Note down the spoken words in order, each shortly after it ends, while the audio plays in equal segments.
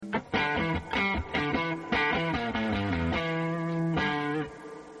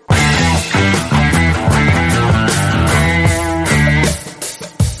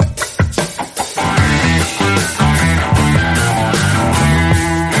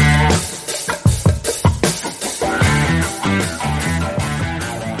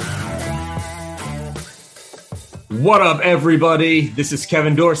What up, everybody? This is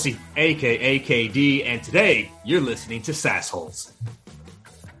Kevin Dorsey, aka KD, and today you're listening to Sassholes.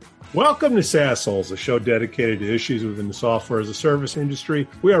 Welcome to Sassholes, a show dedicated to issues within the software as a service industry.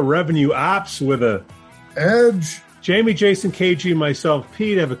 We are revenue ops with a edge. Jamie, Jason, KG, and myself,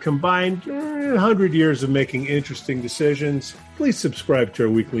 Pete, have a combined 100 years of making interesting decisions. Please subscribe to our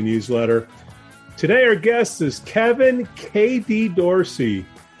weekly newsletter. Today, our guest is Kevin KD Dorsey.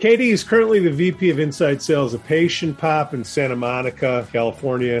 KD is currently the VP of Inside Sales at Patient Pop in Santa Monica,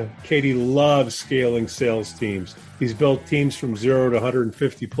 California. KD loves scaling sales teams. He's built teams from 0 to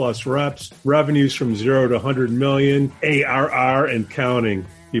 150 plus reps, revenues from 0 to 100 million, ARR and counting.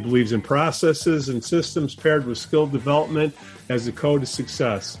 He believes in processes and systems paired with skill development as the code to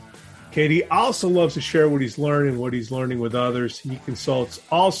success. KD also loves to share what he's learned and what he's learning with others. He consults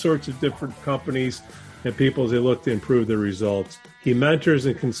all sorts of different companies and people as they look to improve their results. He mentors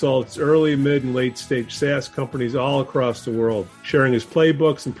and consults early, mid, and late-stage SaaS companies all across the world, sharing his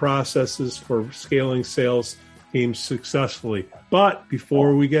playbooks and processes for scaling sales teams successfully. But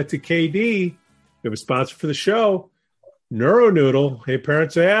before we get to KD, we have a sponsor for the show, NeuroNoodle. Hey,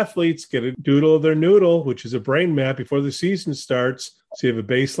 parents of athletes, get a doodle of their noodle, which is a brain map before the season starts, so you have a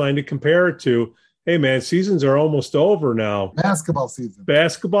baseline to compare it to. Hey, man, seasons are almost over now. Basketball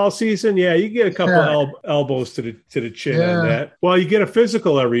season. Yeah, you get a couple elbows to the chin on that. Well, you get a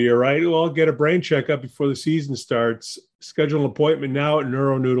physical every year, right? Well, get a brain checkup before the season starts. Schedule an appointment now at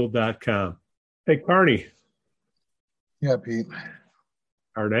neuronoodle.com. Hey, Carney. Yeah, Pete.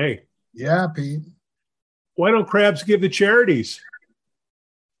 Arne. Yeah, Pete. Why don't crabs give to charities?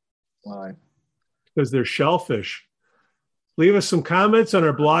 Why? Because they're shellfish. Leave us some comments on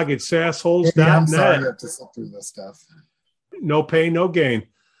our blog at sassholes.net. Yeah, I'm sorry you have to sit through this stuff. No pain, no gain.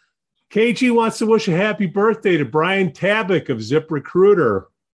 KG wants to wish a happy birthday to Brian Tabak of ZipRecruiter.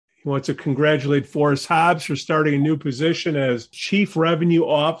 He wants to congratulate Forrest Hobbs for starting a new position as Chief Revenue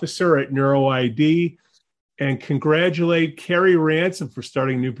Officer at NeuroID, and congratulate Carrie Ransom for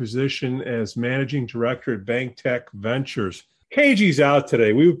starting a new position as Managing Director at BankTech Ventures. KG's out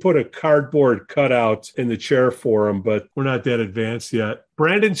today. We would put a cardboard cutout in the chair for him, but we're not that advanced yet.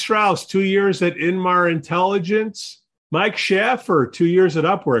 Brandon Strauss, 2 years at Inmar Intelligence. Mike Schaffer, 2 years at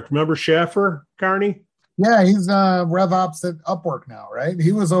Upwork. Remember Schaffer, Carney? Yeah, he's RevOps at Upwork now, right?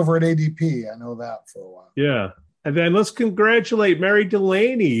 He was over at ADP. I know that for a while. Yeah. And then let's congratulate Mary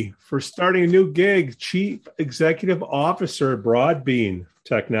Delaney for starting a new gig, Chief Executive Officer at Broadbean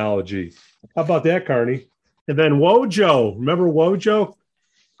Technology. How about that, Carney? And then Wojo, remember Wojo?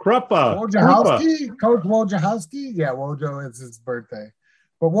 Kruppa. Wojciechowski? Coach Wojciechowski? Yeah, Wojo is his birthday.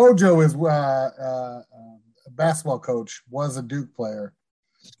 But Wojo is a basketball coach, was a Duke player.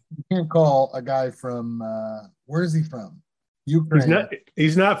 You can't call a guy from, where is he from? Ukraine.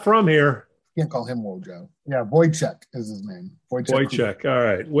 He's not from here. You can't call him Wojo. Yeah, Wojciech is his name. Wojciech. All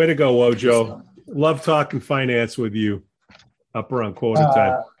right. Way to go, Wojo. Love talking finance with you. Up around quota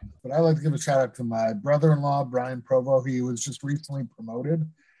time. But I'd like to give a shout out to my brother-in-law, Brian Provo. He was just recently promoted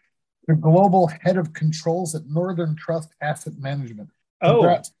to Global Head of Controls at Northern Trust Asset Management.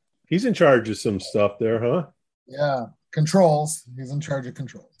 Congrats. Oh, he's in charge of some stuff there, huh? Yeah, controls. He's in charge of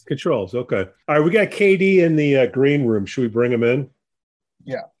controls. Controls, okay. All right, we got KD in the green room. Should we bring him in?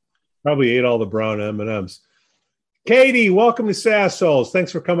 Yeah. Probably ate all the brown M&Ms. KD, welcome to Sassholes.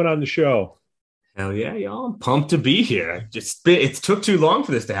 Thanks for coming on the show. Hell yeah, y'all. I'm pumped to be here. It took too long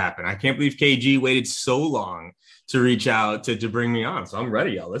for this to happen. I can't believe KG waited so long to reach out to bring me on. So I'm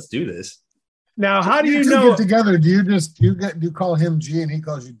ready, y'all. Let's do this. Now, how do you know? Get together? Do you call him G and he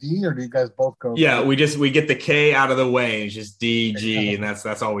calls you D, or do you guys both go? Yeah, we get the K out of the way. It's just D, G, and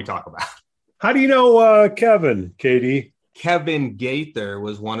that's all we talk about. How do you know Kevin, KD? Kevin Gaither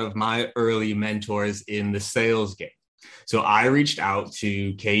was one of my early mentors in the sales game. So I reached out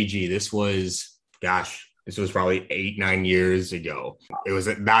to KG. This was probably 8-9 years ago. It was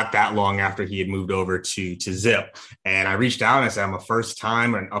not that long after he had moved over to Zip. And I reached out and I said, I'm a first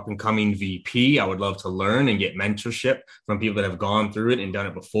time an up and coming VP. I would love to learn and get mentorship from people that have gone through it and done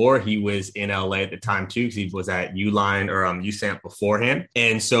it before. He was in LA at the time too, because he was at Uline or USAMP beforehand.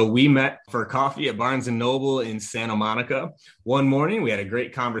 And so we met for coffee at Barnes & Noble in Santa Monica. One morning, we had a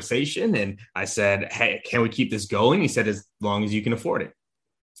great conversation and I said, hey, can we keep this going? He said, as long as you can afford it.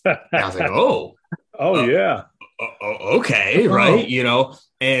 And I was like, yeah. Okay, right.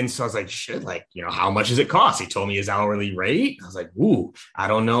 And so I was like, shit, how much does it cost? He told me his hourly rate. I was like, ooh, I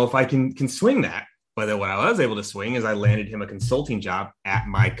don't know if I can swing that. But then what I was able to swing is I landed him a consulting job at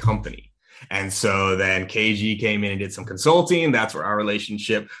my company. And so then KG came in and did some consulting. That's where our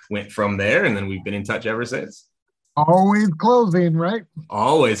relationship went from there. And then we've been in touch ever since. Always closing, right?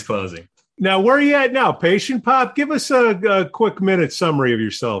 Always closing. Now, where are you at now? Patient Pop? Give us a quick minute summary of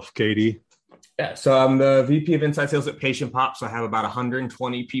yourself, Katie. Yeah, so I'm the VP of Inside Sales at Patient Pop. So I have about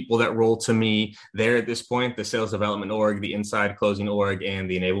 120 people that roll to me there at this point. The sales development org, the inside closing org, and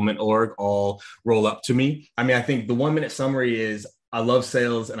the enablement org all roll up to me. I mean, I think the 1 minute summary is I love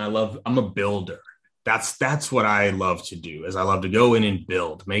sales and I'm a builder. That's what I love to do is I love to go in and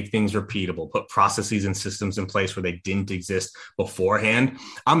build, make things repeatable, put processes and systems in place where they didn't exist beforehand.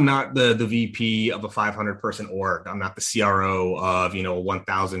 I'm not the VP of a 500 person org. I'm not the CRO of, a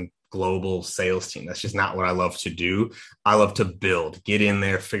 1,000 global sales team. That's just not what I love to do. I love to build, get in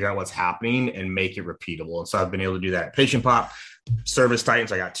there, figure out what's happening and make it repeatable. And so I've been able to do that at Patient Pop. Service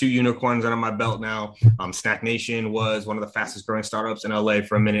Titans, I got 2 unicorns under my belt now. Snack Nation was one of the fastest growing startups in LA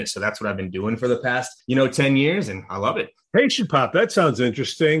for a minute. So that's what I've been doing for the past, 10 years. And I love it. Patient Pop, that sounds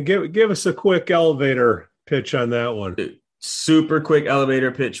interesting. Give us a quick elevator pitch on that one. Super quick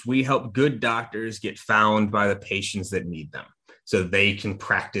elevator pitch. We help good doctors get found by the patients that need them so they can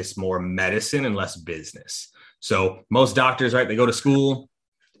practice more medicine and less business. So most doctors, right, they go to school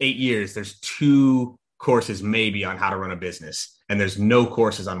 8 years. There's 2 courses maybe on how to run a business. And there's no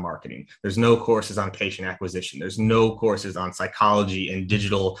courses on marketing. There's no courses on patient acquisition. There's no courses on psychology and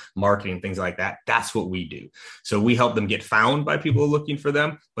digital marketing, things like that. That's what we do. So we help them get found by people looking for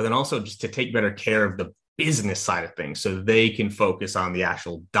them, but then also just to take better care of the business side of things so they can focus on the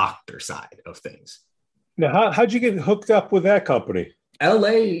actual doctor side of things. Now, how'd you get hooked up with that company?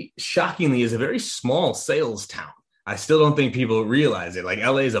 LA, shockingly, is a very small sales town. I still don't think people realize it. Like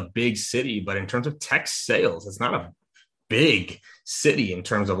LA is a big city, but in terms of tech sales, it's not a big city in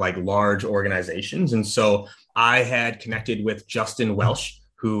terms of like large organizations. And so I had connected with Justin Welsh,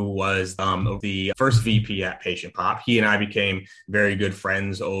 who was the first VP at Patient Pop. He and I became very good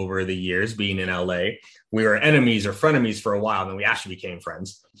friends over the years being in LA. We were enemies or frenemies for a while, then we actually became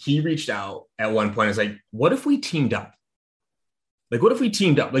friends. He reached out at one point and was like, what if we teamed up? Like, what if we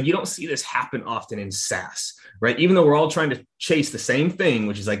teamed up? Like, you don't see this happen often in SaaS, right? Even though we're all trying to chase the same thing,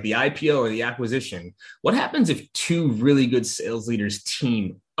 which is like the IPO or the acquisition. What happens if 2 really good sales leaders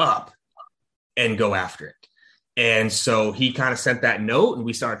team up and go after it? And so he kind of sent that note and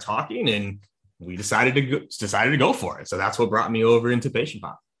we started talking and we decided to go for it. So that's what brought me over into Patient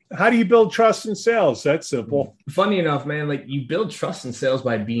Pop. How do you build trust in sales? That's simple. Funny enough, man, like you build trust in sales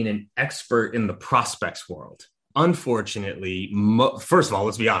by being an expert in the prospects world. Unfortunately, first of all,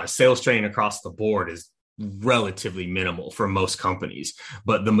 let's be honest, sales training across the board is relatively minimal for most companies,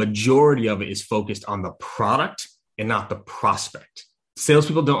 but the majority of it is focused on the product and not the prospect.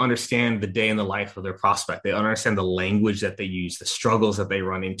 Salespeople don't understand the day in the life of their prospect. They don't understand the language that they use, the struggles that they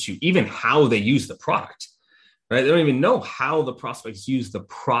run into, even how they use the product, right? They don't even know how the prospects use the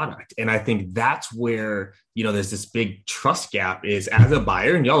product. And I think that's where, there's this big trust gap is as a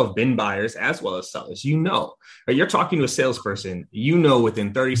buyer, and y'all have been buyers as well as sellers, right? You're talking to a salesperson,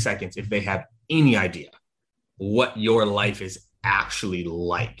 within 30 seconds, if they have any idea what your life is actually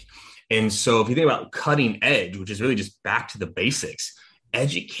like. And so if you think about cutting edge, which is really just back to the basics,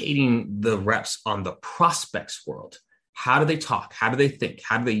 educating the reps on the prospects world. How do they talk? How do they think?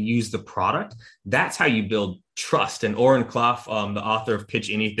 How do they use the product? That's how you build trust. And Oren Klaff, the author of Pitch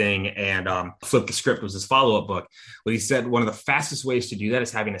Anything and Flip the Script was his follow-up book. What he said, one of the fastest ways to do that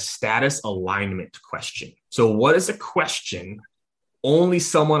is having a status alignment question. So what is a question only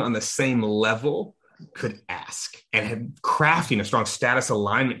someone on the same level could ask? And crafting a strong status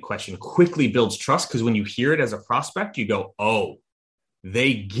alignment question quickly builds trust because when you hear it as a prospect, you go, oh,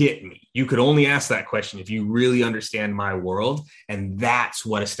 they get me. You could only ask that question if you really understand my world. And that's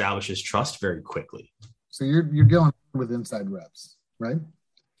what establishes trust very quickly. So you're dealing with inside reps, right?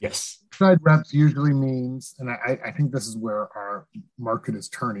 Yes. Inside reps usually means, and I think this is where our market is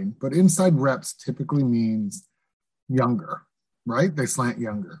turning, but inside reps typically means younger, right? They slant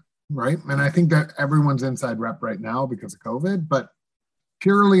younger, right? And I think that everyone's inside rep right now because of COVID, but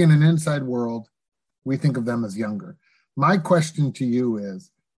purely in an inside world, we think of them as younger. My question to you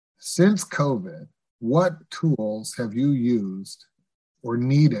is, since COVID, what tools have you used or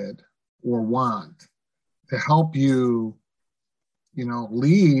needed or want to help you,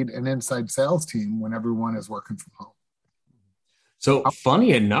 lead an inside sales team when everyone is working from home? So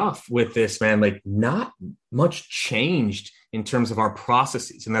funny enough with this, man, like not much changed in terms of our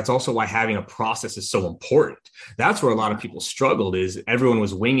processes. And that's also why having a process is so important. That's where a lot of people struggled is everyone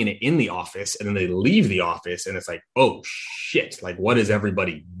was winging it in the office and then they leave the office and it's like, oh shit, like what is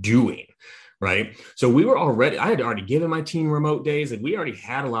everybody doing? right? So I had already given my team remote days. Like we already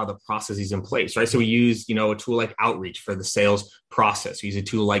had a lot of the processes in place, right? So we used, a tool like Outreach for the sales process. We use a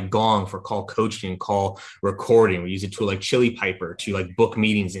tool like Gong for call coaching and call recording. We use a tool like Chili Piper to like book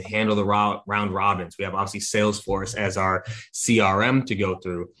meetings and handle the round robins. We have obviously Salesforce as our CRM to go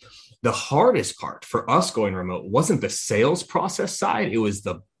through. The hardest part for us going remote wasn't the sales process side. It was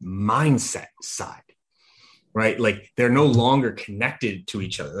the mindset side. Right? Like they're no longer connected to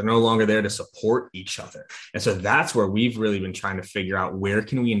each other. They're no longer there to support each other. And so that's where we've really been trying to figure out where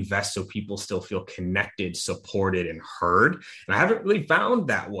can we invest so people still feel connected, supported, and heard. And I haven't really found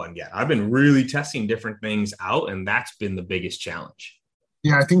that one yet. I've been really testing different things out, and that's been the biggest challenge.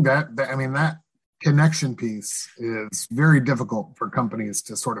 Yeah, I think that connection piece is very difficult for companies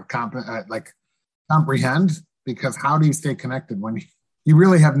to sort of comprehend, because how do you stay connected when you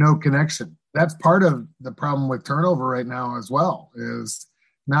really have no connection? That's part of the problem with turnover right now as well, is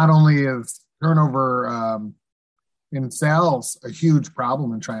not only is turnover in sales a huge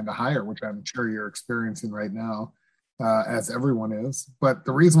problem in trying to hire, which I'm sure you're experiencing right now, as everyone is, but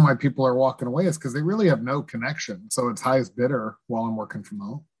the reason why people are walking away is because they really have no connection. So it's highest bidder while I'm working from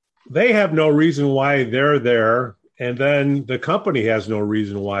home. They have no reason why they're there, and then the company has no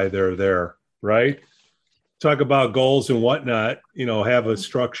reason why they're there, right? Talk about goals and whatnot, have a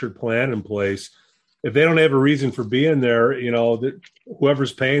structured plan in place. If they don't have a reason for being there,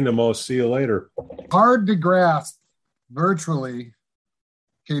 whoever's paying the most, see you later. Hard to grasp virtually.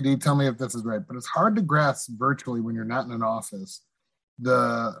 KD, tell me if this is right, but it's hard to grasp virtually when you're not in an office,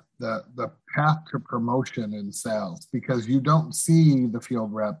 the path to promotion in sales, because you don't see the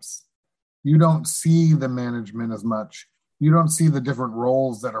field reps. You don't see the management as much. You don't see the different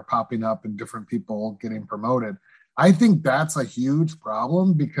roles that are popping up and different people getting promoted. I think that's a huge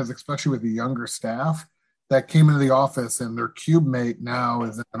problem, because especially with the younger staff that came into the office and their cube mate now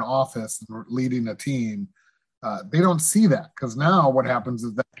is in an office and leading a team, they don't see that, because now what happens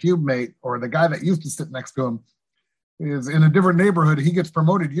is that cube mate or the guy that used to sit next to him is in a different neighborhood. He gets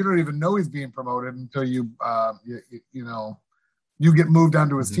promoted. You don't even know he's being promoted until you get moved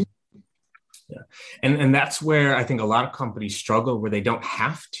onto his team. Yeah. And that's where I think a lot of companies struggle, where they don't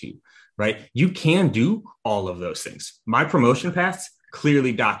have to, right? You can do all of those things. My promotion paths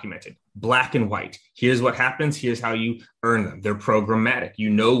clearly documented, black and white. Here's what happens. Here's how you earn them. They're programmatic. You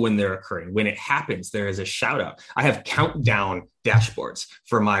know when they're occurring. When it happens, there is a shout out. I have countdown dashboards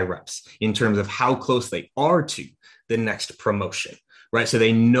for my reps in terms of how close they are to the next promotion. Right. So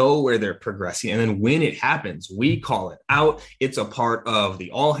they know where they're progressing. And then when it happens, we call it out. It's a part of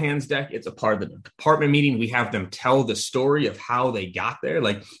the all hands deck. It's a part of the department meeting. We have them tell the story of how they got there.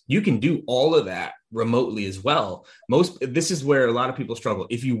 Like you can do all of that remotely as well. This is where a lot of people struggle.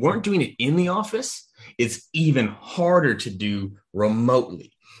 If you weren't doing it in the office, it's even harder to do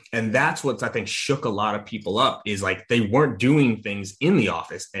remotely. And that's what I think shook a lot of people up, is like they weren't doing things in the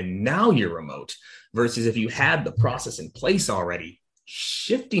office and now you're remote, versus if you had the process in place already,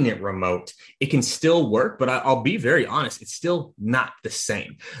 shifting it remote, it can still work, but I'll be very honest, it's still not the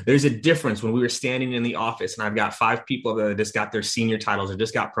same. There's a difference when we were standing in the office and I've got 5 people that just got their senior titles or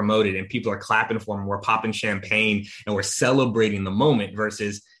just got promoted and people are clapping for them, we're popping champagne and we're celebrating the moment,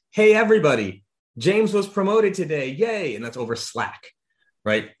 versus, hey, everybody, James was promoted today, yay, and that's over Slack,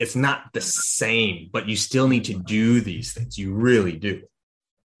 right? It's not the same, but you still need to do these things. You really do.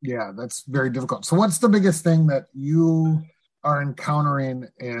 Yeah, that's very difficult. So what's the biggest thing that you are encountering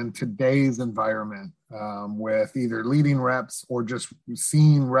in today's environment with either leading reps or just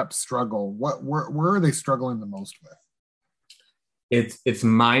seeing reps struggle? Where are they struggling the most with? It's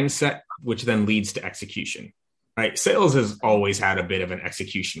mindset, which then leads to execution, right? Sales has always had a bit of an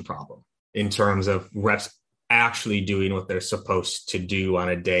execution problem in terms of reps actually doing what they're supposed to do on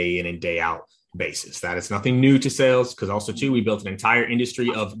a day in and day out basis. That is nothing new to sales, because also too, we built an entire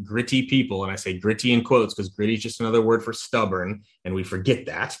industry of gritty people. And I say gritty in quotes because gritty is just another word for stubborn. And we forget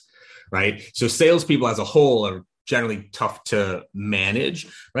that, right? So salespeople as a whole are generally tough to manage,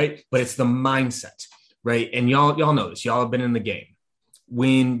 right? But it's the mindset, right? And y'all know this, y'all have been in the game.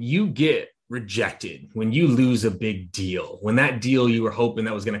 When you get rejected, when you lose a big deal, when that deal you were hoping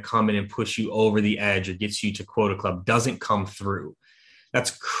that was going to come in and push you over the edge or gets you to quota club doesn't come through,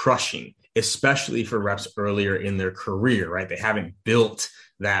 that's crushing, especially for reps earlier in their career, right? They haven't built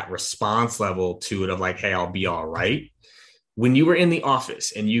that response level to it of like, hey, I'll be all right. When you were in the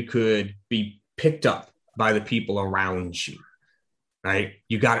office and you could be picked up by the people around you, right?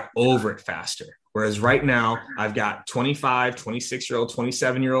 You got over it faster. Whereas right now I've got 25, 26-year-old,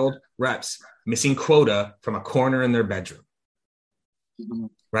 27-year-old reps missing quota from a corner in their bedroom.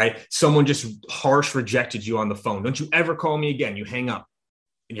 Right? Someone just harsh rejected you on the phone. Don't you ever call me again. You hang up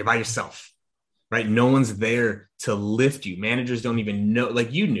and you're by yourself. right? No one's there to lift you. Managers don't even know,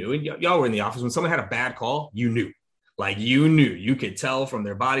 like you knew, and y'all were in the office when someone had a bad call, you knew. Like you could tell from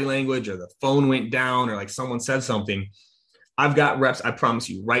their body language, or the phone went down, or like someone said something. I've got reps, I promise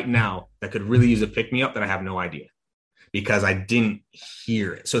you right now, that could really use a pick me up that I have no idea because I didn't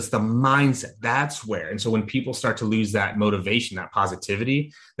hear it. So it's the mindset. That's where. And so when people start to lose that motivation, that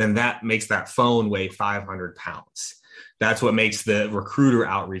positivity, then that makes that phone weigh 500 pounds. That's what makes the recruiter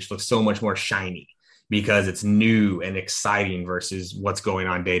outreach look so much more shiny, because it's new and exciting versus what's going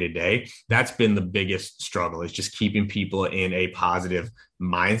on day to day. That's been the biggest struggle, is just keeping people in a positive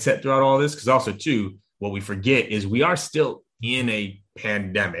mindset throughout all this. Because also, too, what we forget is we are still in a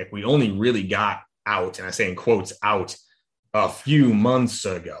pandemic. We only really got out, and I say in quotes, out a few months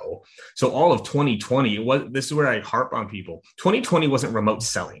ago. So all of 2020, this is where I harp on people. 2020 wasn't remote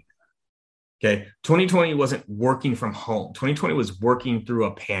selling. Okay. 2020 wasn't working from home. 2020 was working through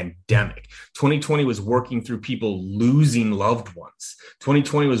a pandemic. 2020 was working through people losing loved ones.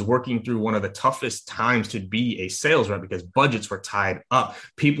 2020 was working through one of the toughest times to be a sales rep, because budgets were tied up.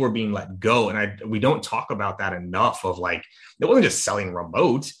 People were being let go. And we don't talk about that enough, of like, it wasn't just selling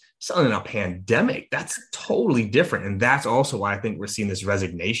remote, selling in a pandemic. That's totally different. And that's also why I think we're seeing this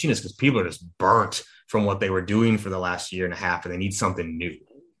resignation, is because people are just burnt from what they were doing for the last year and a half, and they need something new.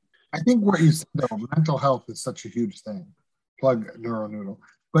 I think what you said, though, mental health is such a huge thing. Plug NeuroNoodle.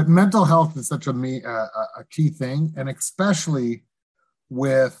 But mental health is such a key thing, and especially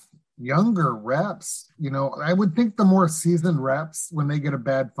with younger reps. I would think the more seasoned reps, when they get a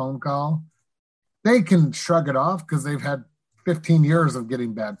bad phone call, they can shrug it off because they've had 15 years of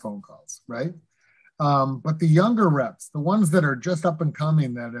getting bad phone calls, right? But the younger reps, the ones that are just up and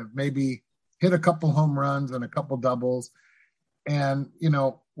coming, that have maybe hit a couple home runs and a couple doubles, and,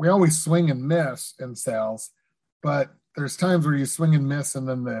 we always swing and miss in sales, but there's times where you swing and miss and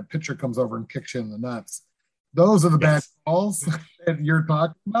then the pitcher comes over and kicks you in the nuts. Those are the bad calls that you're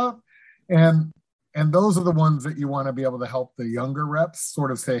talking about. And those are the ones that you want to be able to help the younger reps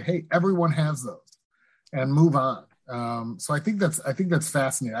sort of say, hey, everyone has those, and move on. So I think that's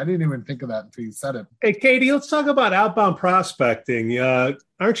fascinating. I didn't even think of that until you said it. Hey, Katie, let's talk about outbound prospecting.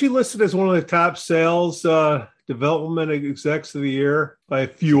 Aren't you listed as one of the top sales development execs of the year by a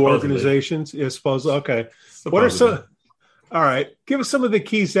few organizations? Yeah, suppose. Okay. Supposedly. What are some? All right. Give us some of the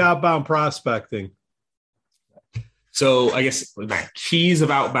keys to outbound prospecting. So I guess the keys of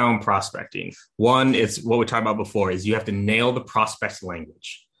outbound prospecting. One is what we talked about before, is you have to nail the prospect's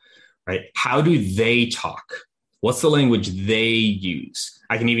language, right? How do they talk? What's the language they use?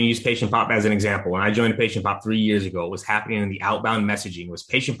 I can even use Patient Pop as an example. When I joined Patient Pop 3 years ago, what was happening in the outbound messaging was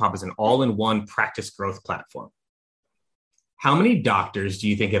Patient Pop is an all-in-one practice growth platform. How many doctors do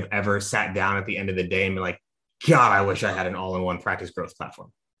you think have ever sat down at the end of the day and been like, God, I wish I had an all-in-one practice growth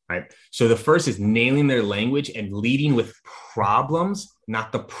platform, right? So the first is nailing their language and leading with problems,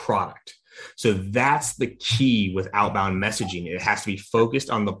 not the product. So that's the key with outbound messaging. It has to be focused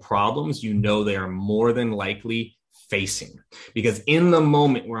on the problems they are more than likely facing. Because in the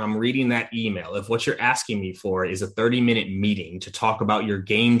moment where I'm reading that email, if what you're asking me for is a 30-minute meeting to talk about your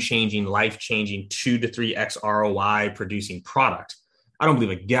game-changing, life-changing 2 to 3x ROI producing product, I don't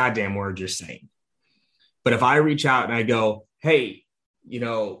believe a goddamn word you're saying. But if I reach out and I go, hey,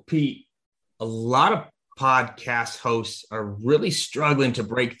 Pete, a lot of podcast hosts are really struggling to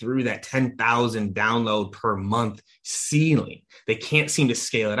break through that 10,000 download per month ceiling. They can't seem to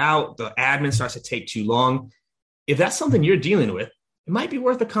scale it out. The admin starts to take too long. If that's something you're dealing with, it might be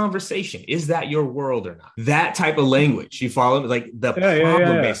worth a conversation. Is that your world or not? That type of language, you follow? Like the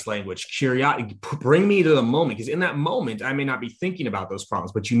problem-based language, curiosity, bring me to the moment. Because in that moment, I may not be thinking about those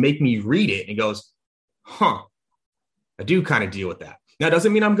problems, but you make me read it and it goes, I do kind of deal with that. Now, it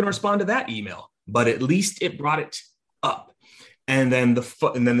doesn't mean I'm going to respond to that email, but at least it brought it up. And then this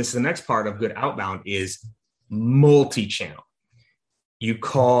is the next part of good outbound is multi-channel. You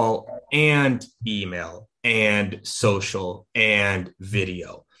call and email and social and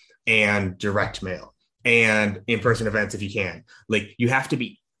video and direct mail and in-person events if you can. Like, you have to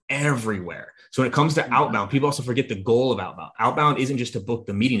be everywhere. So when it comes to outbound, people also forget the goal of outbound. Outbound isn't just to book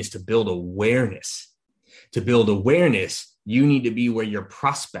the meeting, it's to build awareness. To build awareness, you need to be where your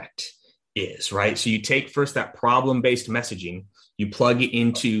prospect is, right? So you take first that problem-based messaging, you plug it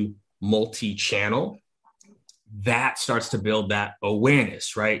into multi-channel. That starts to build that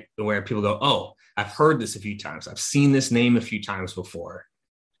awareness, right? Where people go, oh, I've heard this a few times. I've seen this name a few times before.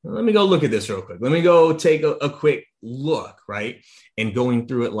 Let me go look at this real quick. Let me go take a quick look, right? And going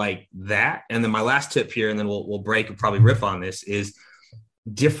through it like that. And then my last tip here, and then we'll break and probably riff on this, is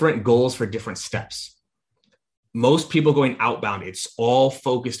different goals for different steps. Most people going outbound, it's all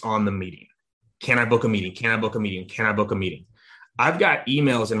focused on the meeting. Can I book a meeting? Can I book a meeting? Can I book a meeting? I've got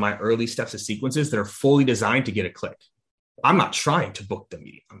emails in my early steps of sequences that are fully designed to get a click. I'm not trying to book the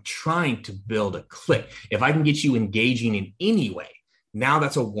meeting. I'm trying to build a click. If I can get you engaging in any way, now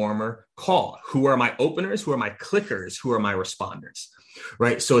that's a warmer call. Who are my openers? Who are my clickers? Who are my responders?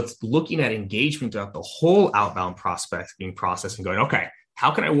 Right. So it's looking at engagement throughout the whole outbound prospecting process and going, okay,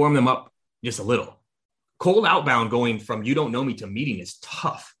 how can I warm them up just a little? Cold outbound going from you don't know me to meeting is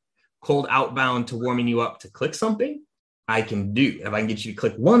tough. Cold outbound to warming you up to click something, I can do. If I can get you to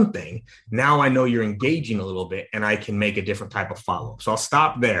click one thing, now I know you're engaging a little bit and I can make a different type of follow-up. So I'll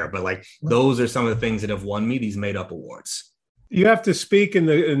stop there. But like those are some of the things that have won me these made up awards. You have to speak in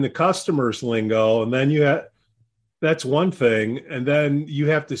the customer's lingo, and then that's one thing. And then you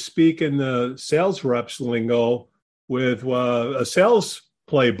have to speak in the sales reps lingo with a sales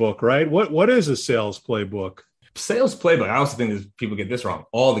playbook, right? What is a sales playbook? Sales playbook. I also think that people get this wrong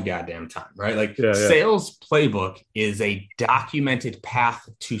all the goddamn time, right? Like sales playbook is a documented path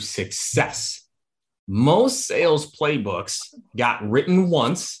to success. Most sales playbooks got written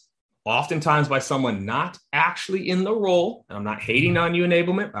once, oftentimes by someone not actually in the role. And I'm not hating on you,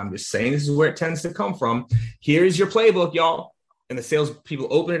 enablement. I'm just saying this is where it tends to come from. Here's your playbook, y'all. And the sales people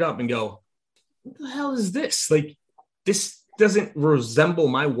open it up and go, what the hell is this? Like, this doesn't resemble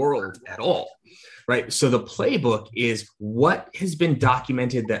my world at all. Right. So the playbook is what has been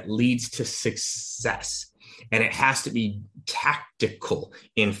documented that leads to success. And it has to be tactical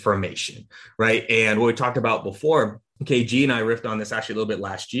information. Right. And what we talked about before, KG and I riffed on this actually a little bit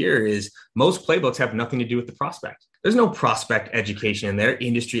last year, is most playbooks have nothing to do with the prospect. There's no prospect education in there,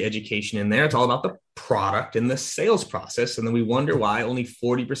 industry education in there. It's all about the product and the sales process. And then we wonder why only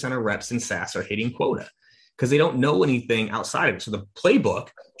 40% of reps in SaaS are hitting quota, because they don't know anything outside of it. So the playbook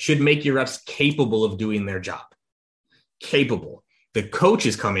should make your reps capable of doing their job. Capable. The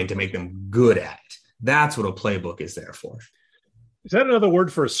coaches come in to make them good at it. That's what a playbook is there for. Is that another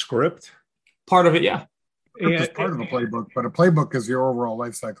word for a script? Part of it, yeah. It's part of a playbook, but a playbook is your overall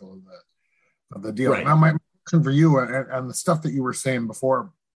life cycle of the deal. Right. Now, my question for you and the stuff that you were saying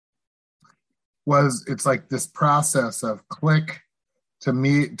before was, it's like this process of click to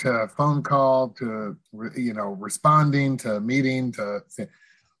meet, to phone call, to, responding, to meeting,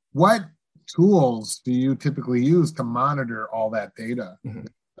 what tools do you typically use to monitor all that data? Mm-hmm.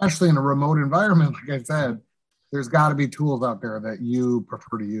 Especially in a remote environment, like I said, there's got to be tools out there that you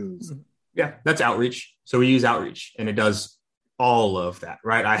prefer to use. Yeah, that's outreach. So we use outreach, and it does all of that,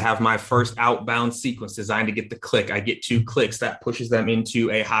 right? I have my first outbound sequence designed to get the click. I get 2 clicks. That pushes them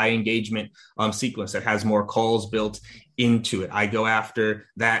into a high engagement sequence that has more calls built into it. I go after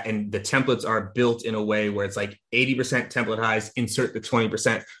that, and the templates are built in a way where it's like 80% templatized, insert the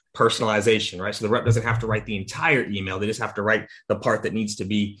 20% personalization, right? So the rep doesn't have to write the entire email. They just have to write the part that needs to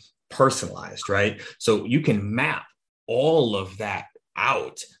be personalized, right? So you can map all of that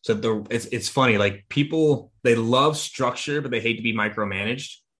out. So it's funny, like people, they love structure, but they hate to be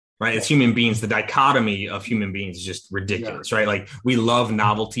micromanaged, right? It's human beings. The dichotomy of human beings is just ridiculous, right? Like we love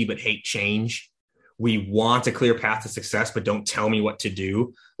novelty, but hate change. We want a clear path to success, but don't tell me what to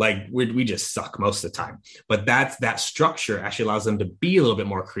do. Like we just suck most of the time. But that structure actually allows them to be a little bit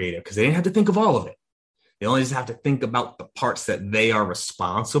more creative, because they didn't have to think of all of it. They only just have to think about the parts that they are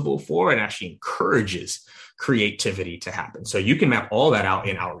responsible for, and actually encourages creativity to happen. So you can map all that out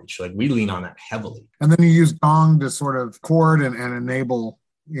in outreach. Like we lean on that heavily. And then you use Gong to sort of cord and enable,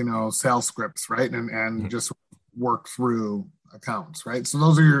 sales scripts, right? And mm-hmm. just work through accounts, right? So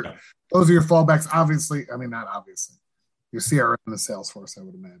those are your fallbacks. Obviously, I mean, not obviously. Your CRM and the Salesforce, I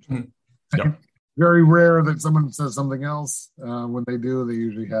would imagine. Mm-hmm. Yep. Very rare that someone says something else. When they do, they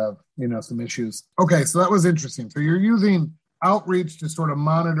usually have, some issues. Okay, so that was interesting. So you're using outreach to sort of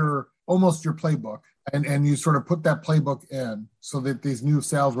monitor almost your playbook, and you sort of put that playbook in so that these new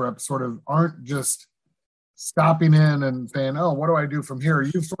sales reps sort of aren't just stopping in and saying, oh, what do I do from here?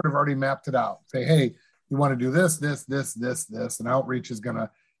 You've sort of already mapped it out. Say, hey, you want to do this, this, this, this, this, and outreach is going to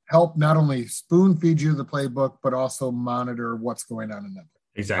help not only spoon feed you the playbook, but also monitor what's going on in that.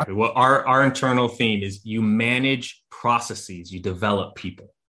 Exactly. Well, our internal theme is you manage processes, you develop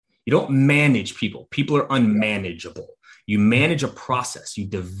people. You don't manage people. People are unmanageable. You manage a process, you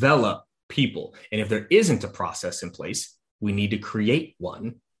develop people. And if there isn't a process in place, we need to create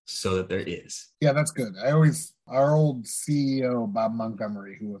one so that there is. Yeah, that's good. Our old CEO, Bob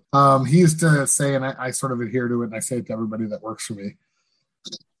Montgomery, he used to say, and I sort of adhere to it, and I say it to everybody that works for me.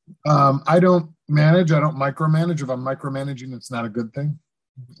 I don't micromanage. If I'm micromanaging, it's not a good thing.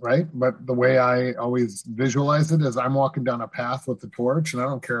 Right. But the way I always visualize it is I'm walking down a path with the torch, and I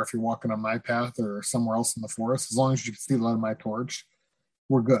don't care if you're walking on my path or somewhere else in the forest. As long as you can see the light of my torch,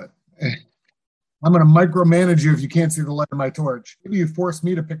 we're good. I'm going to micromanage you if you can't see the light of my torch. If you force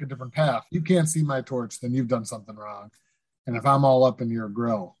me to pick a different path, you can't see my torch, then you've done something wrong. And if I'm all up in your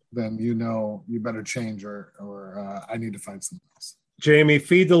grill, then you better change or I need to find something else. Jamie,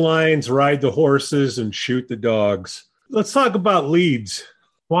 feed the lions, ride the horses, and shoot the dogs. Let's talk about leads.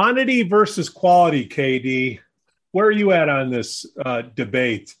 Quantity versus quality, KD. Where are you at on this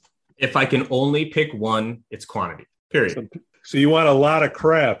debate? If I can only pick one, it's quantity, period. So you want a lot of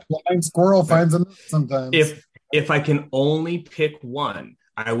crap. Blind squirrel finds a nut sometimes. If I can only pick one,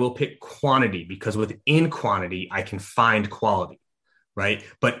 I will pick quantity, because within quantity, I can find quality, right?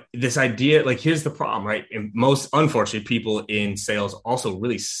 But this idea, like, here's the problem, right? And most, unfortunately, people in sales also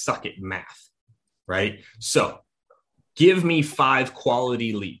really suck at math, right? So give me 5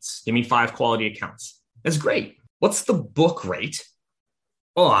 quality leads. Give me 5 quality accounts. That's great. What's the book rate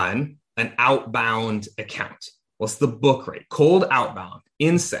on an outbound account? What's the book rate? Cold outbound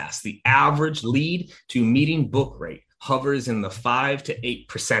in SaaS, the average lead to meeting book rate hovers in the 5 to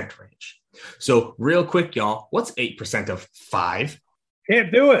 8% range. So real quick, y'all, what's 8% of 5?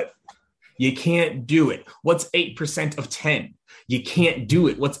 Can't do it. You can't do it. What's 8% of 10? You can't do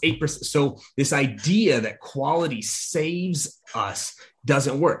it. What's 8%? So this idea that quality saves us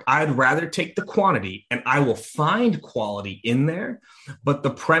doesn't work. I'd rather take the quantity, and I will find quality in there. But the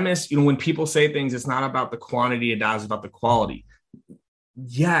premise, when people say things, it's not about the quantity, it's about the quality.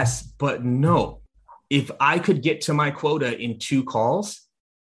 Yes, but no. If I could get to my quota in 2 calls,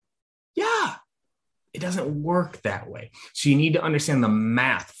 yeah, it doesn't work that way. So you need to understand the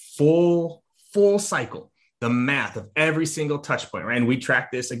math, full cycle, the math of every single touch point, right? And we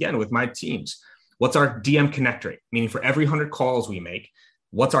track this again with my teams. What's our DM connect rate? Meaning for every 100 calls we make,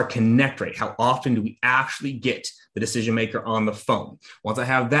 what's our connect rate? How often do we actually get the decision maker on the phone? Once I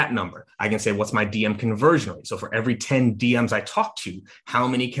have that number, I can say, what's my DM conversion rate? So for every 10 DMs I talk to, how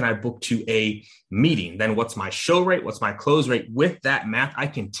many can I book to a meeting? Then what's my show rate? What's my close rate? With that math, I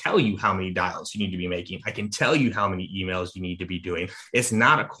can tell you how many dials you need to be making. I can tell you how many emails you need to be doing. It's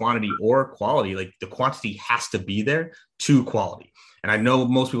not a quantity or quality. Like, the quantity has to be there to quality. And I know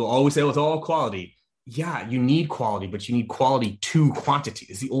most people always say, well, it's all quality. Yeah, you need quality, but you need quality to quantity.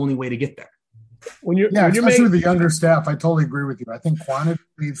 It's the only way to get there. Especially with the younger staff, I totally agree with you. I think quantity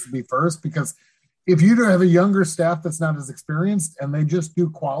needs to be first, because if you have a younger staff that's not as experienced and they just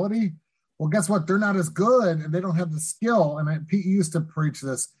do quality, well, guess what? They're not as good and they don't have the skill. And Pete used to preach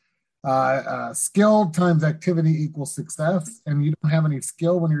this, skill times activity equals success. And you don't have any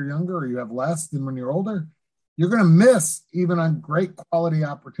skill when you're younger, or you have less than when you're older, you're going to miss even on great quality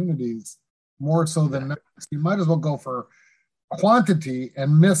opportunities more so than next. You might as well go for quantity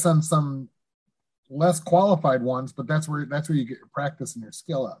and miss on some less qualified ones, but that's where you get your practice and your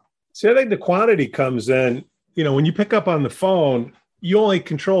skill out. See, I think the quantity comes in, when you pick up on the phone, you only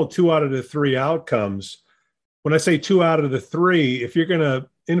control 2 out of the 3 outcomes. When I say 2 out of the 3, if you're going to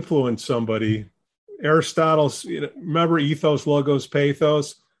influence somebody, Aristotle's, remember ethos, logos,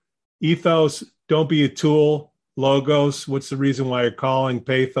 pathos. Ethos, don't be a tool. Logos, what's the reason why you're calling?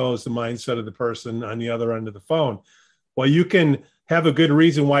 Pathos, the mindset of the person on the other end of the phone. Well, you can have a good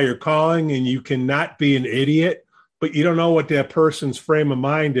reason why you're calling, and you cannot be an idiot, but you don't know what that person's frame of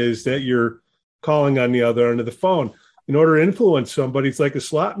mind is that you're calling on the other end of the phone. In order to influence somebody, it's like a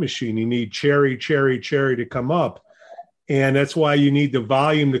slot machine. You need cherry to come up. And that's why you need the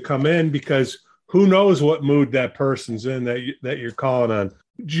volume to come in, because who knows what mood that person's in that you're calling on.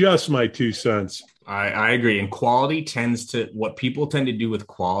 Just my 2 cents. I agree. And what people tend to do with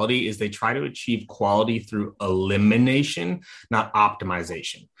quality is they try to achieve quality through elimination, not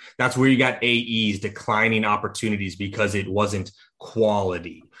optimization. That's where you got AEs declining opportunities because it wasn't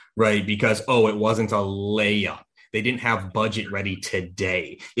quality, right? Because, it wasn't a layup. They didn't have budget ready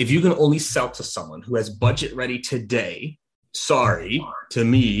today. If you can only sell to someone who has budget ready today, sorry, to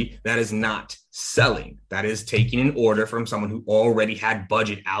me, that is not selling. That is taking an order from someone who already had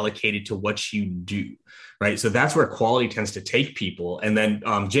budget allocated to what you do, right? So that's where quality tends to take people. And then,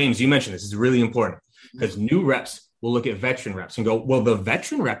 James, you mentioned this is really important, because new reps will look at veteran reps and go, well, the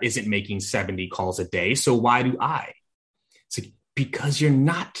veteran rep isn't making 70 calls a day, so why do I? It's like, because you're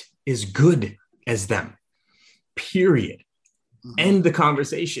not as good as them, period. End the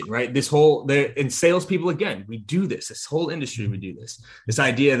conversation, right? And salespeople, again, we do this whole industry, we do this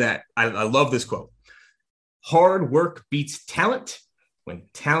idea that I love this quote: hard work beats talent when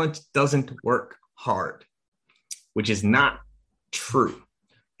talent doesn't work hard, which is not true.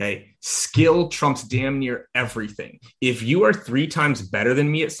 Okay. Skill trumps damn near everything. If you are 3 times better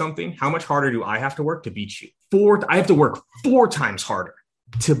than me at something, how much harder do I have to work to beat you? I have to work 4 times harder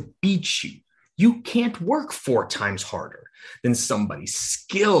to beat you. You can't work 4 times harder than somebody.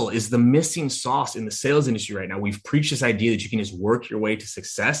 Skill is the missing sauce in the sales industry right now. We've preached this idea that you can just work your way to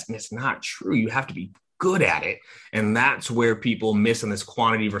success, and it's not true. You have to be good at it. And that's where people miss on this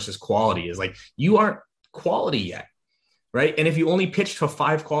quantity versus quality, is like, you aren't quality yet, right? And if you only pitch to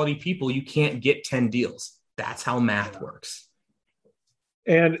 5 quality people, you can't get 10 deals. That's how math works.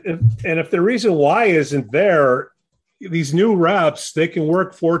 And if the reason why isn't there, these new reps, they can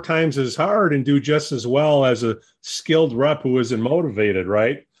work 4 times as hard and do just as well as a skilled rep who isn't motivated,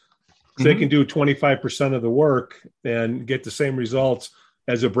 right? Mm-hmm. They can do 25% of the work and get the same results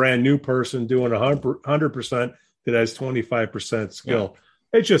as a brand new person doing 100% that has 25% skill.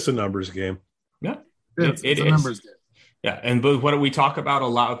 Yeah. It's just a numbers game. Yeah, it's a numbers game. Yeah, but what we talk about a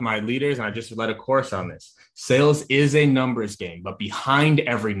lot with my leaders, and I just led a course on this, sales is a numbers game, but behind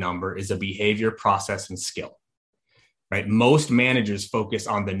every number is a behavior, process, and skill. Right? Most managers focus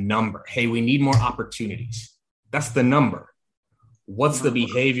on the number. Hey, we need more opportunities. That's the number. What's the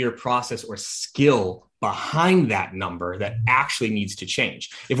behavior, process, or skill behind that number that actually needs to change?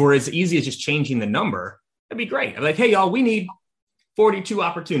 If we're as easy as just changing the number, that'd be great. I'm like, hey, y'all, we need 42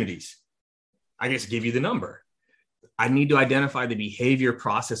 opportunities. I just give you the number. I need to identify the behavior,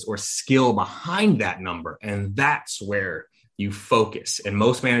 process, or skill behind that number. And that's where you focus. And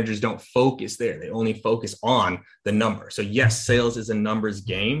most managers don't focus there. They only focus on the number. So yes, sales is a numbers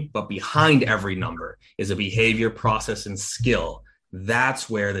game, but behind every number is a behavior, process, and skill. That's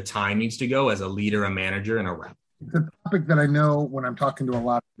where the time needs to go as a leader, a manager, and a rep. It's a topic that I know when I'm talking to a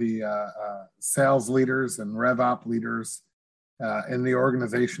lot of the sales leaders and RevOp leaders in the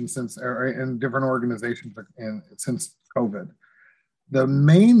organization in different organizations since COVID. The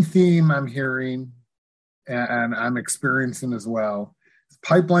main theme I'm hearing and I'm experiencing as well,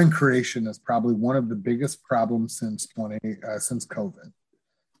 pipeline creation is probably one of the biggest problems since COVID.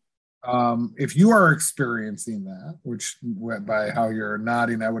 If you are experiencing that, which by how you're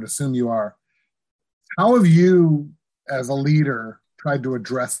nodding, I would assume you are, how have you as a leader tried to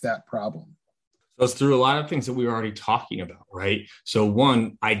address that problem? So it's through a lot of things that we were already talking about, right? So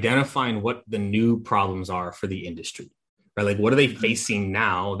one, identifying what the new problems are for the industry. Right? Like, what are they facing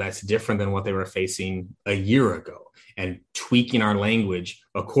now that's different than what they were facing a year ago, and tweaking our language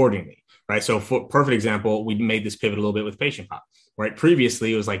accordingly, right? So for perfect example, we made this pivot a little bit with Patient Pop, right?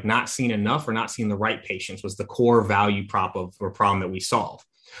 Previously, it was like not seeing enough or not seeing the right patients was the core value prop of a problem that we solve.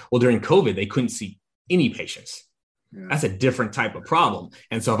 Well, during COVID, they couldn't see any patients. Yeah. That's a different type of problem.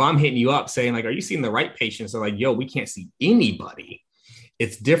 And so if I'm hitting you up saying like, are you seeing the right patients? They're like, yo, we can't see anybody.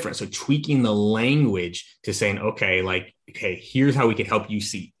 It's different. So tweaking the language to saying, okay, here's how we can help you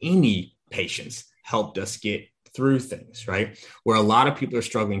see any patients helped us get through things, right? Where a lot of people are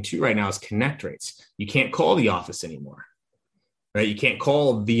struggling too right now is connect rates. You can't call the office anymore, right? You can't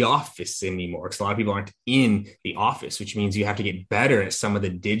call the office anymore because a lot of people aren't in the office, which means you have to get better at some of the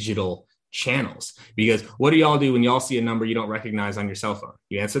digital channels. Because what do y'all do when y'all see a number you don't recognize on your cell phone?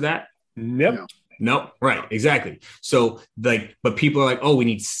 You answer that? Nope. No. Nope. Right. Exactly. So but people are like, oh, we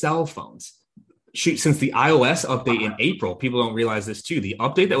need cell phones. Shoot, since the iOS update in April, people don't realize this too. The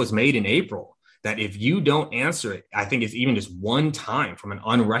update that was made in April, that if you don't answer it, I think it's even just one time from an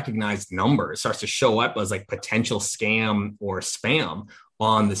unrecognized number, it starts to show up as like potential scam or spam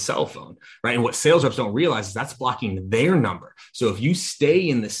on the cell phone, right? And what sales reps don't realize is that's blocking their number. So if you stay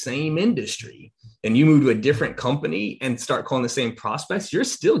in the same industry and you move to a different company and start calling the same prospects, you're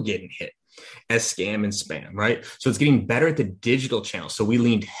still getting hit as scam and spam, right? So it's getting better at the digital channel. So we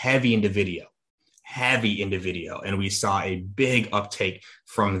leaned heavy into video, and we saw a big uptake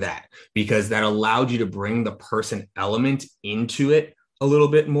from that because that allowed you to bring the person element into it a little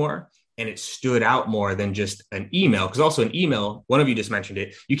bit more. And it stood out more than just an email, because also an email, one of you just mentioned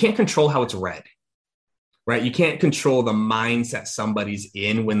it, you can't control how it's read, right? You can't control the mindset somebody's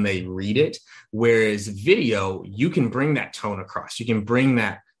in when they read it. Whereas video, you can bring that tone across. You can bring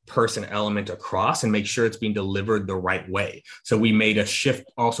that person element across and make sure it's being delivered the right way. So we made a shift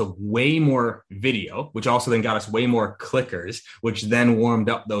also way more video, which also then got us way more clickers, which then warmed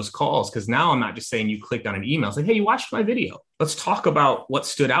up those calls. Because now I'm not just saying you clicked on an email. It's like, hey, you watched my video. Let's talk about what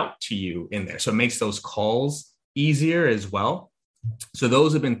stood out to you in there. So it makes those calls easier as well. So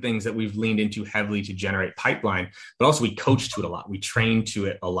those have been things that we've leaned into heavily to generate pipeline, but also we coach to it a lot. We train to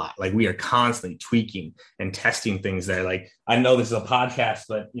it a lot. Like we are constantly tweaking and testing things there. Like I know this is a podcast,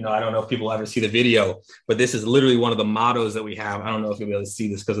 but I don't know if people ever see the video, but this is literally one of the mottos that we have. I don't know if you'll be able to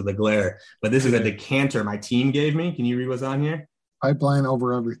see this because of the glare, but this is a decanter my team gave me. Can you read what's on here? Pipeline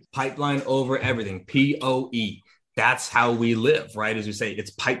over everything. Pipeline over everything. POE. That's how we live, right? As we say, it's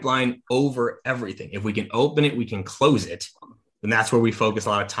pipeline over everything. If we can open it, we can close it. And that's where we focus a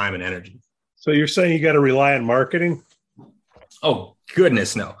lot of time and energy. So you're saying you got to rely on marketing? Oh,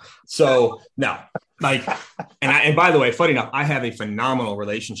 goodness, no. So no, like, and by the way, funny enough, I have a phenomenal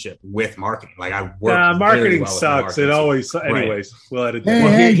relationship with marketing. Like I work. Marketing well sucks. It always, anyways. Right. We'll edit that. Hey,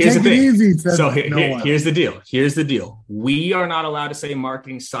 well, here's the thing. Easy, so here's the deal. Here's the deal. We are not allowed to say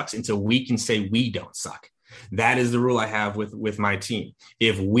marketing sucks until we can say we don't suck. That is the rule I have with my team.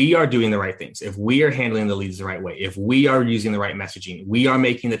 If we are doing the right things, if we are handling the leads the right way, if we are using the right messaging, we are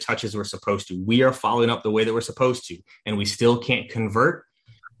making the touches we're supposed to, we are following up the way that we're supposed to, and we still can't convert,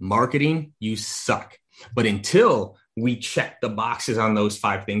 marketing, you suck. But until we check the boxes on those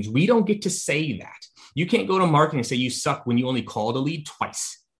 5 things, we don't get to say that. You can't go to marketing and say you suck when you only called a lead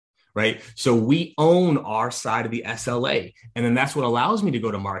twice. Right. So we own our side of the SLA. And then that's what allows me to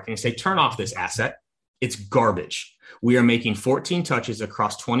go to marketing and say, turn off this asset. It's garbage. We are making 14 touches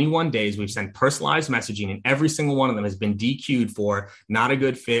across 21 days. We've sent personalized messaging, and every single one of them has been DQ'd for not a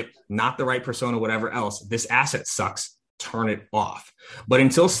good fit, not the right persona, whatever else. This asset sucks. Turn it off. But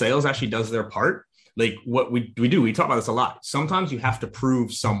until sales actually does their part, like what we do, we talk about this a lot. Sometimes you have to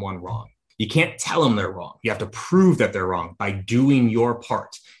prove someone wrong. You can't tell them they're wrong. You have to prove that they're wrong by doing your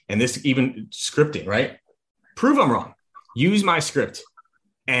part. And this even scripting, right? Prove I'm wrong. Use my script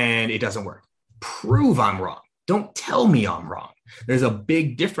and it doesn't work. Prove I'm wrong. Don't tell me I'm wrong. There's a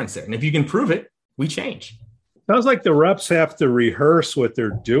big difference there. And if you can prove it, we change. Sounds like the reps have to rehearse what they're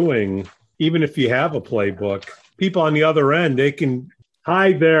doing, even if you have a playbook. People on the other end, they can,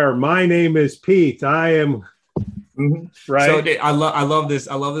 hi there, my name is Pete. I am, right? So I love this.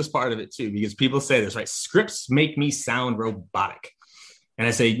 I love this part of it too, because people say this, right? Scripts make me sound robotic. And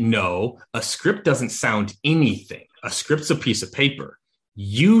I say, no, a script doesn't sound anything. A script's a piece of paper.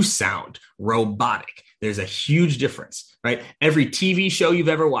 You sound robotic. There's a huge difference, right? Every TV show you've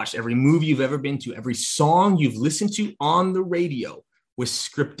ever watched, every movie you've ever been to, every song you've listened to on the radio was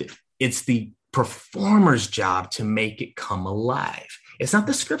scripted. It's the performer's job to make it come alive. It's not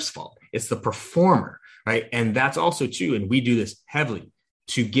the script's fault. It's the performer, right? And that's also true. And we do this heavily.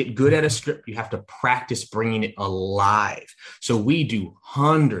 To get good at a script, you have to practice bringing it alive. So we do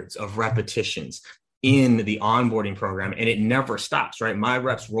hundreds of repetitions in the onboarding program, and it never stops, right? My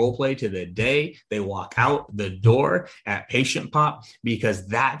reps role play to the day they walk out the door at Patient Pop, because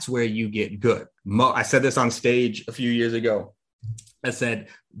that's where you get good. I said this on stage a few years ago. I said,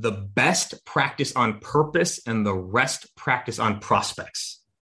 the best practice on purpose and the rest practice on prospects.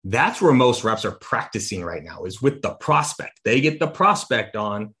 That's where most reps are practicing right now, is with the prospect. They get the prospect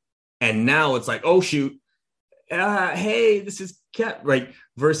on, and now it's like, oh, shoot. Hey, this is kept right.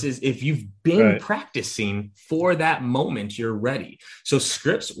 Versus if you've been practicing for that moment, you're ready. So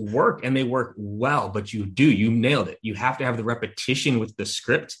scripts work, and they work well, but you nailed it. You have to have the repetition with the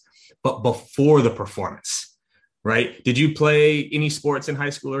script, but before the performance, right? Did you play any sports in high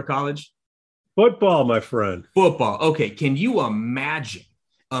school or college? Football, my friend. Football. Okay. Can you imagine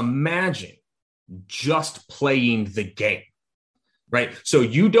just playing the game? Right. So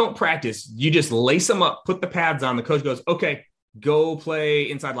you don't practice. You just lace them up, put the pads on. The coach goes, okay, go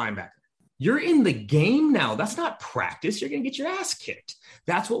play inside linebacker. You're in the game now. That's not practice. You're going to get your ass kicked.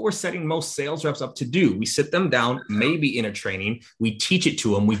 That's what we're setting most sales reps up to do. We sit them down, maybe in a training. We teach it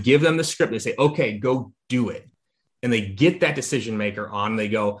to them. We give them the script. They say, okay, go do it. And they get that decision maker on. They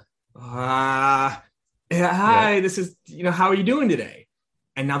go, hi, this is, how are you doing today?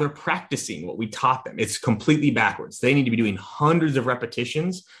 And now they're practicing what we taught them. It's completely backwards. They need to be doing hundreds of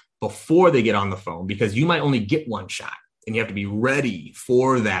repetitions before they get on the phone, because you might only get one shot, and you have to be ready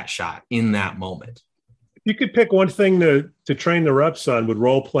for that shot in that moment. If you could pick one thing to train the reps on, would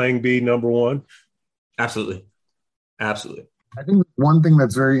role playing be number one? Absolutely. I think one thing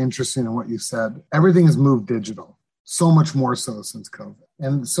that's very interesting in what you said, everything has moved digital, so much more so since COVID.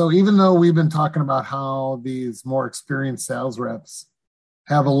 And so even though we've been talking about how these more experienced sales reps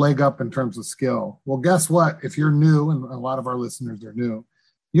have a leg up in terms of skill. Well, guess what? If you're new, and a lot of our listeners are new,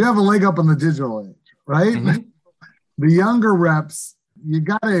 you have a leg up in the digital age, right? Mm-hmm. The younger reps, you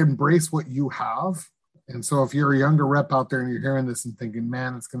got to embrace what you have. And so if you're a younger rep out there and you're hearing this and thinking,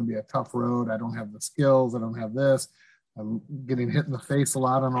 man, it's going to be a tough road. I don't have the skills. I don't have this. I'm getting hit in the face a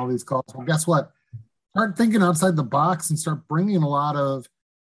lot on all these calls. Well, guess what? Start thinking outside the box and start bringing a lot of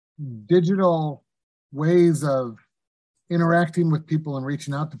digital ways of interacting with people and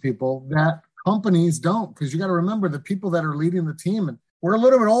reaching out to people that companies don't, because you got to remember the people that are leading the team, and we're a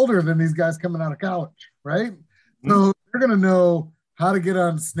little bit older than these guys coming out of college, right? Mm-hmm. So they're going to know how to get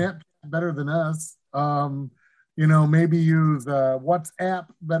on Snapchat better than us. Maybe use WhatsApp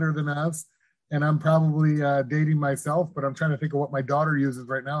better than us. And I'm probably dating myself, but I'm trying to think of what my daughter uses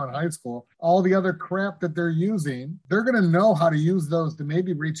right now in high school. All the other crap that they're using, they're going to know how to use those to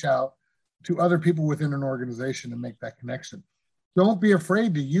maybe reach out to other people within an organization and make that connection. Don't be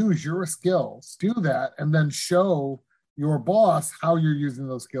afraid to use your skills. Do that and then show your boss how you're using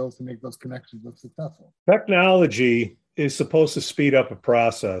those skills to make those connections look successful. Technology is supposed to speed up a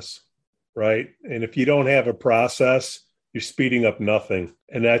process, right? And if you don't have a process, you're speeding up nothing.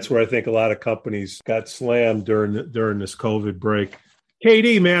 And that's where I think a lot of companies got slammed during this COVID break.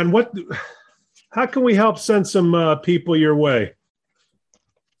 KD, man, how can we help send some people your way?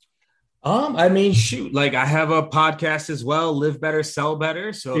 I mean, shoot, like I have a podcast as well, Live Better, Sell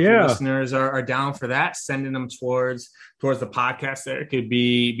Better. So if your listeners are down for that, sending them towards the podcast there could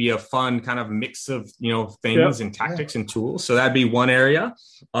be a fun kind of mix of, things and tactics and tools. So that'd be one area.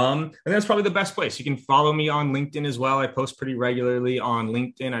 And that's probably the best place. You can follow me on LinkedIn as well. I post pretty regularly on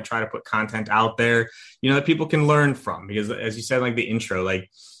LinkedIn. I try to put content out there, that people can learn from, because as you said, like the intro, like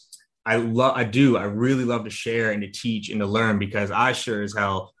I really love to share and to teach and to learn, because I sure as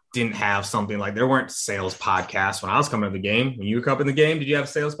hell didn't have something like, there weren't sales podcasts when I was coming to the game. When you were coming to the game, did you have a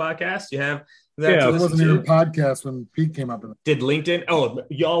sales podcast? You have that? Yeah, it wasn't even a podcast when Pete came up. Did LinkedIn? Oh,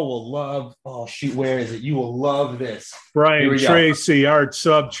 y'all will love. Oh shoot, where is it? You will love this. Brian Tracy, Art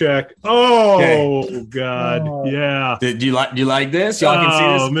Subcheck. Oh okay. God, yeah. Do you like this? Y'all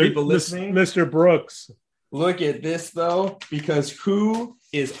can see this. People listening. Mr. Brooks. Look at this though, because who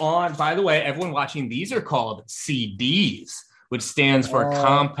is on? By the way, everyone watching, these are called CDs, which stands for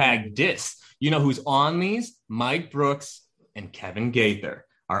compact disc. You know who's on these? Mike Brooks and Kevin Gaither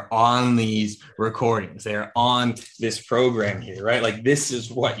are on these recordings. They're on this program here, right? Like this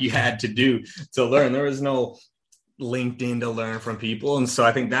is what you had to do to learn. There was no LinkedIn to learn from people. And so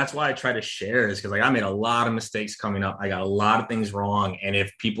I think that's why I try to share, is because like I made a lot of mistakes coming up. I got a lot of things wrong. And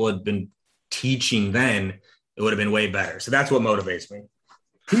if people had been teaching then, it would have been way better. So that's what motivates me.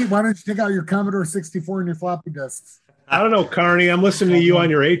 Pete, why don't you take out your Commodore 64 and your floppy disks? I don't know, Carney. I'm listening to you on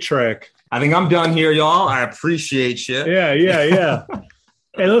your 8-track. I think I'm done here, y'all. I appreciate you. Yeah.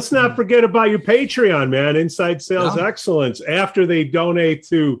 And let's not forget about your Patreon, man. Inside Sales Excellence. After they donate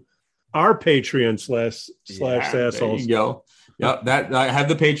to our Patreon slash assholes. There you go. Yep. That I have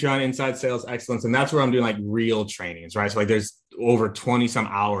the Patreon Inside Sales Excellence, and that's where I'm doing like real trainings, right? So like there's over 20 some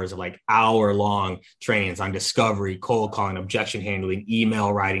hours of like hour-long trainings on discovery, cold calling, objection handling,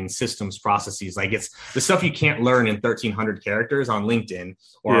 email writing, systems processes. Like it's the stuff you can't learn in 1,300 characters on LinkedIn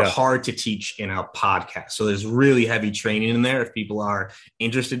or are hard to teach in a podcast. So there's really heavy training in there if people are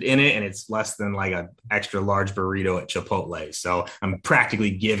interested in it, and it's less than like an extra large burrito at Chipotle. So I'm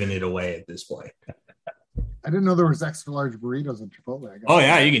practically giving it away at this point. I didn't know there was extra large burritos at Chipotle. Oh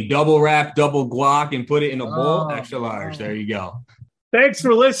yeah, you can double wrap, double guac, and put it in a bowl. Extra large. There you go. Thanks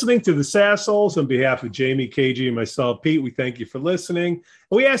for listening to the Sassholes. On behalf of Jamie, KG, and myself, Pete, we thank you for listening.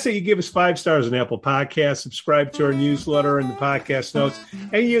 And we ask that you give us 5 stars on Apple Podcasts, subscribe to our newsletter and the podcast notes,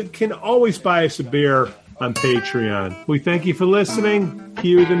 and you can always buy us a beer on Patreon. We thank you for listening.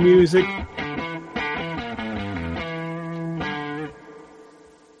 Cue the music.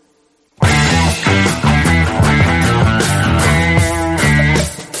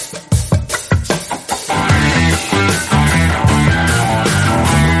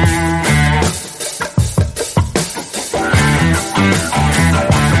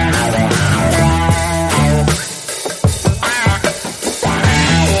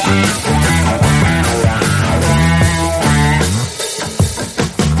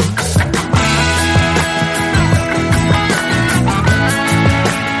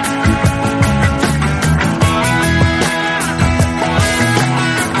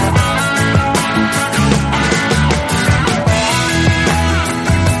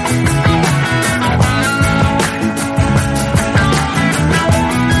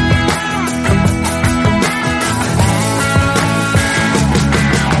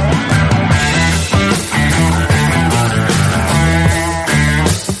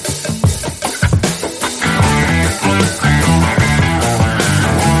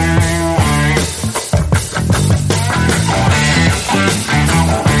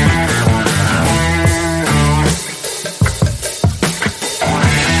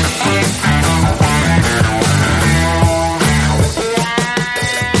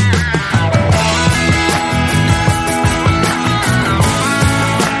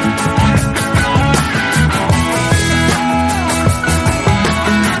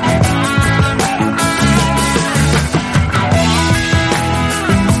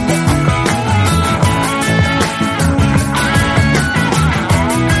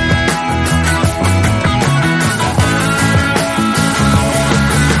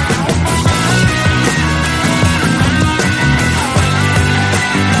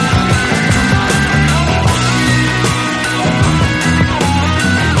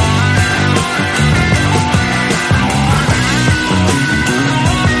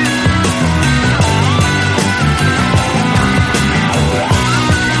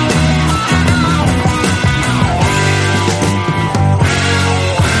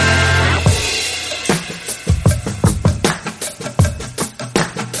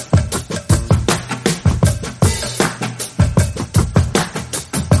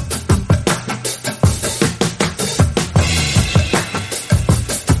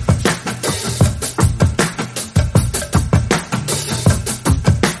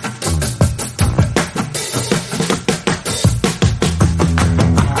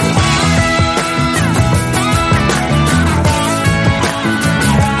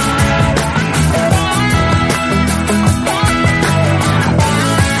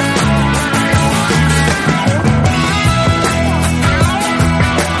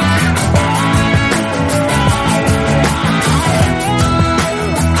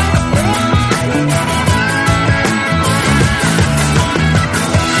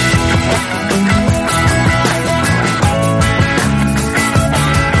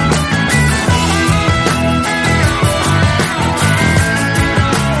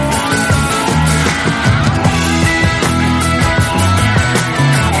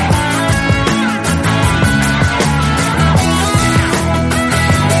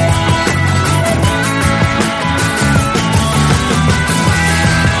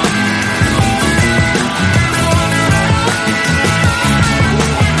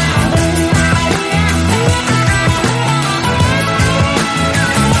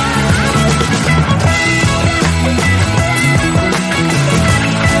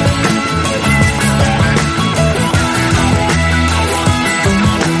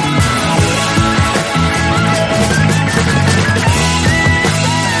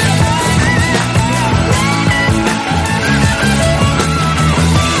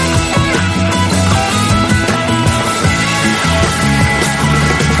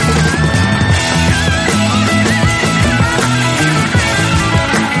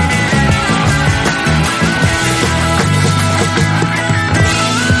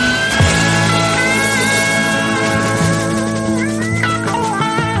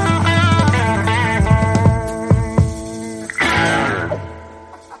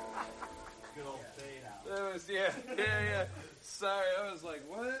 sorry. I was like,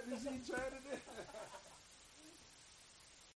 what is he trying to do?